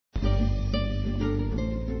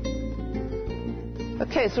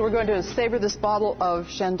Okay, so we're going to savor this bottle of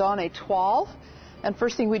Chandon Étoile. And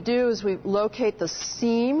first thing we do is we locate the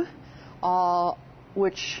seam,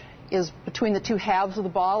 which is between the two halves of the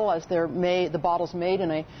bottle as they're made. The bottle's made in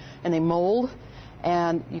a mold.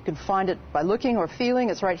 And you can find it by looking or feeling.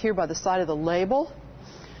 It's right here by the side of the label.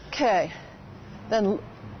 Okay, then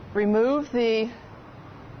remove the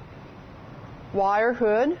wire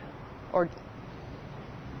hood,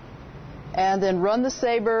 and then run the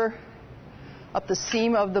saber up the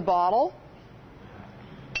seam of the bottle.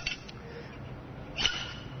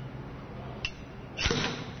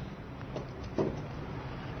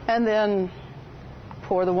 And then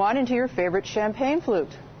pour the wine into your favorite champagne flute.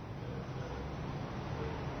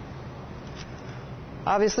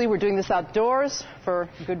 Obviously, we're doing this outdoors for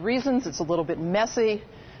good reasons. It's a little bit messy,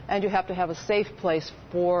 and you have to have a safe place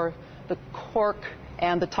for the cork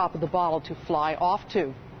and the top of the bottle to fly off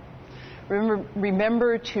to.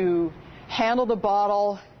 Remember to handle the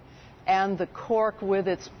bottle and the cork with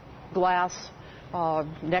its glass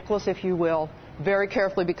necklace, if you will, very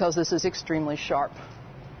carefully because this is extremely sharp.